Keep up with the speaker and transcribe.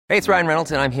Hey, it's Ryan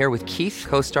Reynolds, and I'm here with Keith,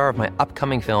 co-star of my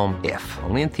upcoming film, If,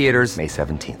 only in theaters May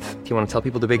 17th. Do you want to tell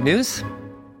people the big news?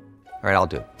 All right, I'll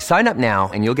do it. Sign up now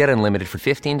and you'll get unlimited for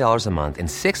 $15 a month and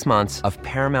 6 months of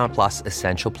Paramount Plus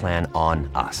Essential Plan on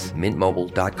us.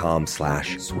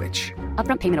 MintMobile.com/switch.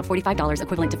 Upfront payment of $45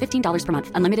 equivalent to $15 per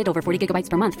month. Unlimited over 40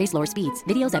 gigabytes per month. Face lower speeds.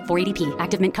 Videos at 480p.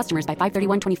 Active Mint customers by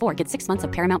 531.24 get 6 months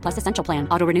of Paramount Plus Essential Plan.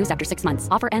 Auto renews after 6 months.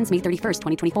 Offer ends May 31st,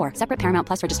 2024. Separate Paramount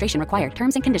Plus registration required.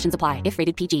 Terms and conditions apply if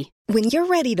rated PG. When you're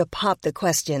ready to pop the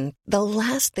question, the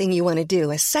last thing you want to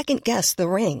do is second-guess the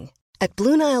ring. At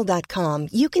BlueNile.com,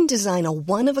 you can design a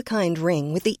one-of-a-kind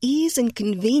ring with the ease and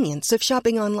convenience of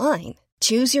shopping online.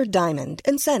 Choose your diamond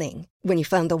and setting. When you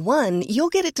find the one, you'll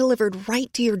get it delivered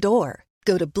right to your door.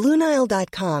 Go to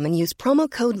BlueNile.com and use promo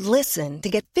code LISTEN to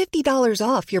get $50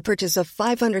 off your purchase of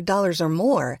 $500 or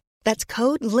more. That's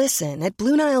code LISTEN at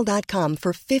BlueNile.com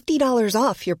for $50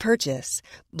 off your purchase.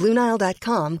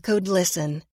 BlueNile.com, code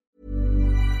LISTEN.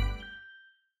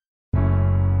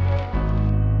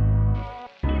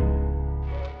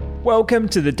 Welcome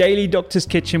to the Daily Doctor's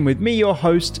Kitchen with me, your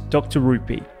host, Dr.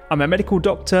 Rupi. I'm a medical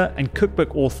doctor and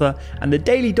cookbook author, and the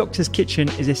Daily Doctor's Kitchen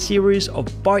is a series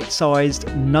of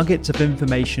bite-sized nuggets of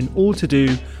information all to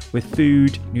do with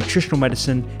food, nutritional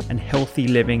medicine, and healthy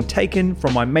living, taken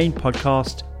from my main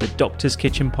podcast, the Doctor's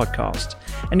Kitchen Podcast.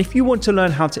 And if you want to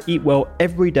learn how to eat well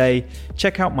every day,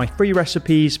 check out my free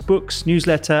recipes, books,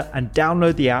 newsletter, and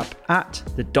download the app at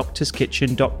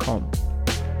thedoctorskitchen.com.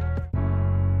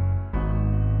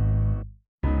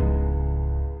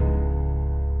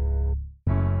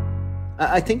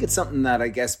 I think it's something that I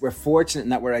guess we're fortunate in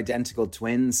that we're identical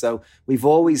twins. So we've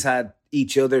always had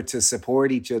each other to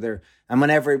support each other. And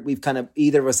whenever we've kind of,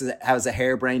 either of us has a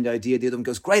harebrained idea, the other one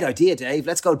goes, great idea, Dave,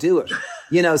 let's go do it.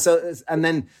 You know, so, and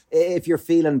then if you're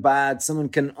feeling bad, someone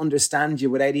can understand you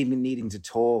without even needing to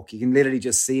talk. You can literally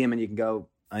just see him and you can go,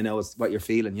 I know it's what you're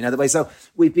feeling, you know, the way. So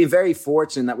we've been very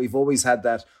fortunate that we've always had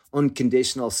that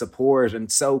unconditional support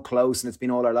and so close, and it's been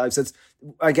all our lives. So it's,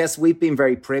 I guess we've been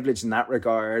very privileged in that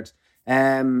regard.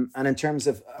 And in terms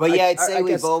of, but yeah, I'd say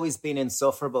we've always been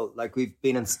insufferable. Like we've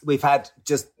had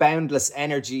just boundless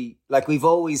energy. Like we've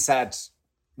always had,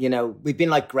 you know, we've been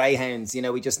like greyhounds. You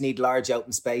know, we just need large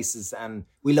open spaces, and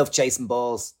we love chasing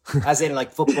balls, as in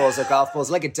like footballs or golf balls,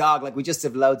 like a dog. Like we just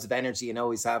have loads of energy and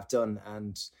always have done.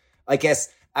 And I guess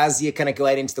as you kind of go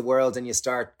out into the world and you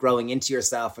start growing into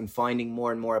yourself and finding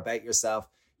more and more about yourself,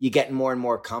 you get more and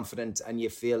more confident, and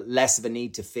you feel less of a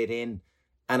need to fit in.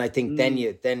 And I think then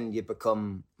you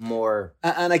become more.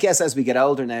 And I guess as we get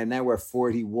older now we're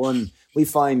 41, we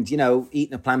find, you know,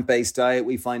 eating a plant-based diet,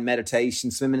 we find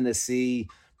meditation, swimming in the sea,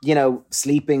 you know,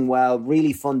 sleeping well,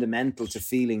 really fundamental to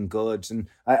feeling good. And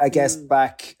I guess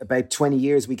back about 20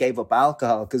 years, we gave up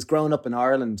alcohol, because growing up in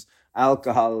Ireland,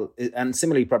 alcohol, and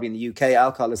similarly probably in the UK,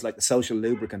 alcohol is like the social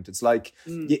lubricant. It's like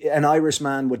an Irish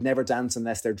man would never dance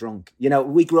unless they're drunk. You know,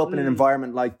 we grew up in an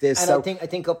environment like this. And so I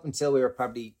think up until we were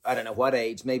probably, I don't know what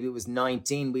age, maybe it was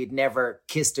 19, we'd never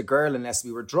kissed a girl unless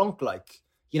we were drunk, like,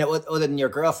 you know, other than your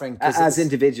girlfriend. As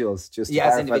individuals, just to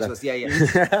as individuals,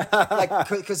 that. Like,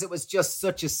 because it was just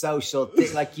such a social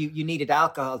thing. Like you needed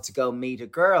alcohol to go meet a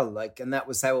girl, like, and that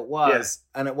was how it was.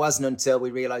 Yeah. And it wasn't until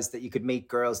we realized that you could meet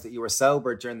girls that you were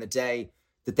sober during the day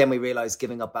that then we realized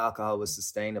giving up alcohol was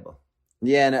sustainable.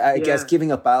 Yeah, and I guess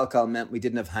giving up alcohol meant we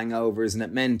didn't have hangovers, and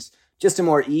it meant just a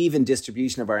more even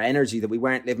distribution of our energy, that we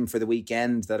weren't living for the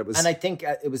weekend, that it was... And I think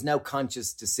it was no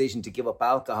conscious decision to give up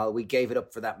alcohol. We gave it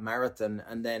up for that marathon,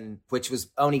 and then, which was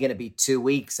only going to be 2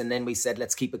 weeks. And then we said,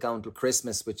 let's keep it going till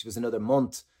Christmas, which was another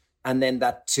month. And then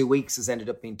that 2 weeks has ended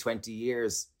up being 20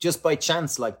 years, just by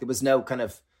chance. Like there was no kind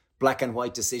of black and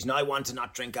white decision. I want to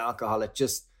not drink alcohol. It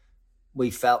just,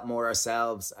 we felt more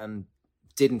ourselves and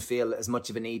didn't feel as much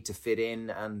of a need to fit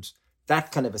in, and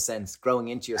that kind of a sense, growing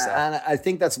into yourself. And I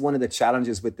think that's one of the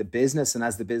challenges with the business. And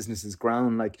as the business has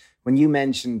grown, like when you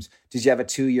mentioned, did you have a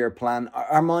 2-year plan?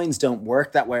 Our minds don't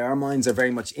work that way. Our minds are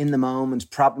very much in the moment,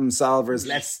 problem solvers.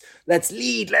 Let's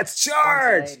lead, let's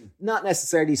charge. Not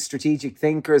necessarily strategic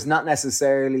thinkers, not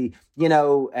necessarily, you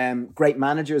know, great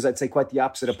managers. I'd say quite the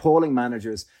opposite, appalling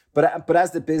managers. But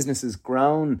as the business has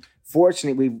grown,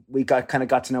 fortunately, we got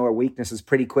to know our weaknesses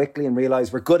pretty quickly and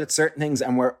realized we're good at certain things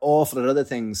and we're awful at other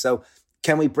things. So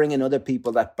can we bring in other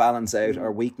people that balance out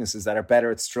our weaknesses, that are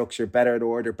better at structure, better at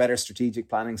order, better strategic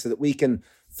planning, so that we can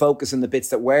focus on the bits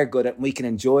that we're good at and we can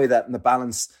enjoy that, and the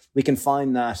balance, we can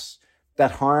find that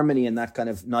harmony and that kind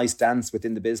of nice dance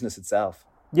within the business itself.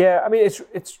 Yeah, I mean,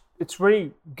 it's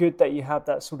really good that you have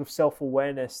that sort of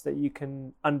self-awareness, that you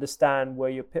can understand where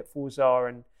your pitfalls are.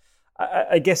 And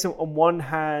I guess on one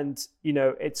hand, you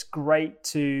know, it's great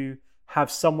to have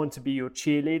someone to be your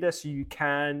cheerleader so you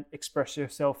can express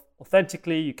yourself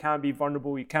authentically, you can be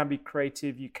vulnerable, you can be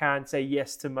creative, you can say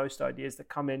yes to most ideas that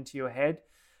come into your head.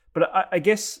 But I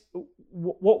guess,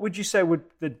 what would you say would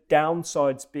the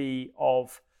downsides be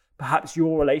of perhaps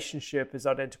your relationship as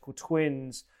identical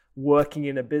twins working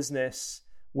in a business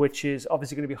which is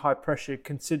obviously going to be high pressure,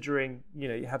 considering, you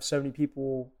know, you have so many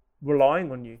people relying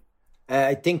on you?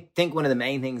 I think one of the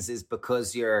main things is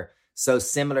because you're so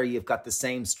similar, you've got the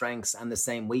same strengths and the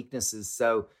same weaknesses.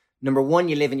 So number one,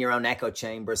 you live in your own echo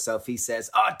chamber. So if he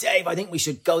says, "Oh, Dave, I think we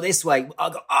should go this way,"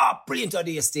 I'll go, "Oh, brilliant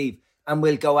idea, Steve." And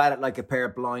we'll go at it like a pair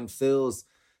of blind fools.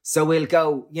 So we'll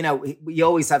go, you know, we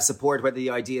always have support whether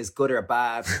the idea is good or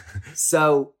bad.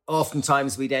 So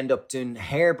oftentimes we'd end up doing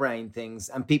harebrained things,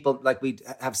 and people, like, we'd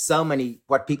have so many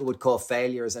what people would call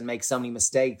failures and make so many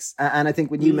mistakes. And I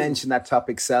think when you mentioned that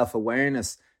topic,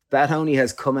 self-awareness, that only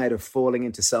has come out of falling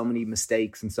into so many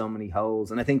mistakes and so many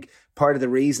holes. And I think part of the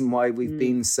reason why we've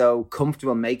been so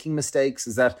comfortable making mistakes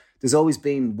is that there's always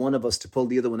been one of us to pull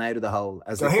the other one out of the hole.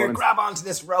 So here, grab onto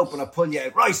this rope and I'll pull you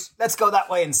out. Right, let's go that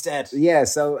way instead. Yeah,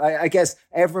 so I guess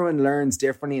everyone learns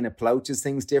differently and approaches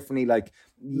things differently. Like,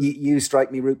 you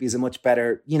strike me, Rupy, as a much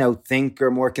better, you know,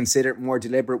 thinker, more considerate, more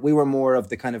deliberate. We were more of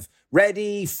the kind of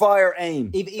ready, fire,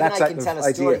 aim. Even I can tell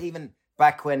a story, even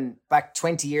back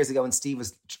 20 years ago when Steve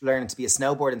was learning to be a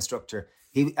snowboard instructor.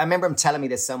 I remember him telling me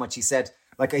this so much. He said,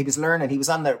 like, he was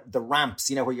on the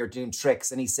ramps, you know, where you're doing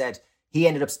tricks. And he said he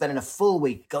ended up spending a full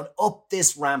week going up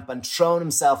this ramp and throwing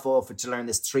himself off it to learn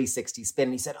this 360 spin.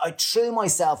 And he said, I threw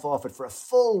myself off it for a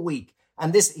full week.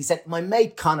 And this, he said, my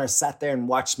mate Connor sat there and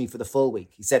watched me for the full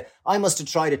week. He said, I must have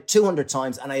tried it 200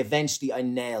 times and I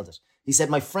nailed it. He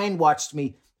said, my friend watched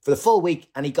me for the full week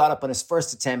and he got up on his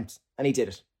first attempt and he did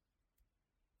it.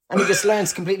 And he just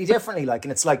learns completely differently. Like,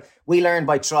 and it's like, we learn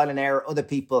by trial and error. Other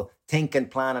people think and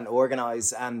plan and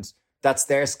organize, and that's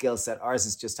their skill set. Ours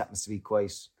is just happens to be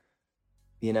quite,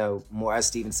 you know, more, as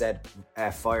Stephen said,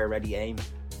 fire, ready, aim,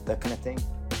 that kind of thing.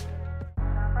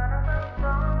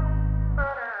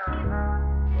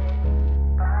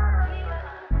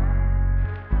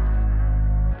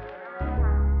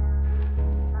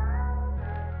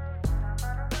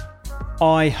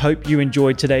 I hope you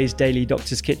enjoyed today's Daily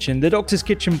Doctor's Kitchen. The Doctor's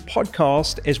Kitchen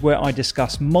podcast is where I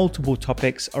discuss multiple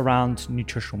topics around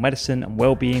nutritional medicine and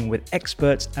well-being with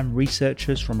experts and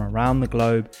researchers from around the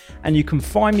globe. And you can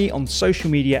find me on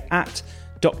social media at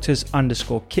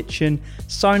doctors_kitchen.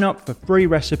 Sign up for free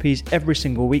recipes every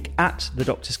single week at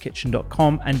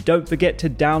thedoctorskitchen.com. And don't forget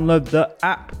to download the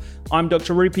app. I'm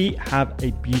Dr. Rupy. Have a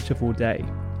beautiful day.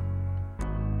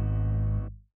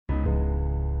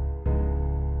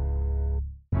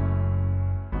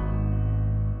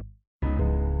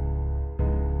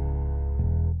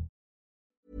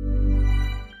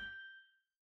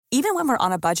 Even when we're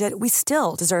on a budget, we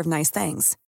still deserve nice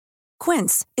things.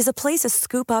 Quince is a place to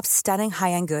scoop up stunning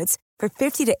high-end goods for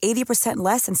 50 to 80%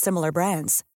 less than similar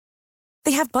brands.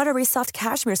 They have buttery soft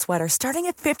cashmere sweaters starting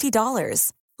at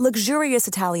 $50, luxurious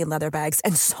Italian leather bags,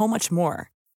 and so much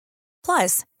more.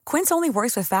 Plus, Quince only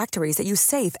works with factories that use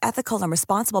safe, ethical, and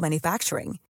responsible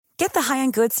manufacturing. Get the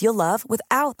high-end goods you'll love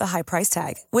without the high price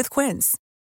tag with Quince.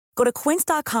 Go to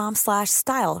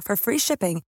quince.com/style for free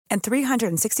shipping and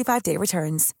 365-day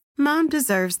returns. Mom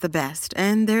deserves the best,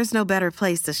 and there's no better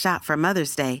place to shop for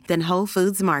Mother's Day than Whole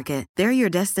Foods Market. They're your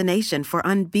destination for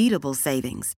unbeatable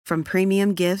savings, from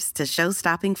premium gifts to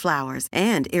show-stopping flowers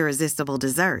and irresistible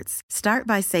desserts. Start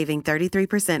by saving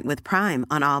 33% with Prime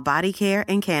on all body care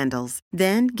and candles.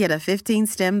 Then get a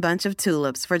 15-stem bunch of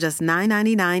tulips for just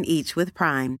 $9.99 each with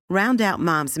Prime. Round out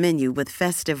Mom's menu with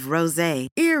festive rosé,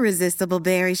 irresistible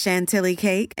berry chantilly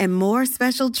cake, and more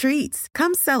special treats.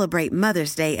 Come celebrate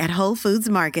Mother's Day at Whole Foods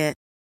Market.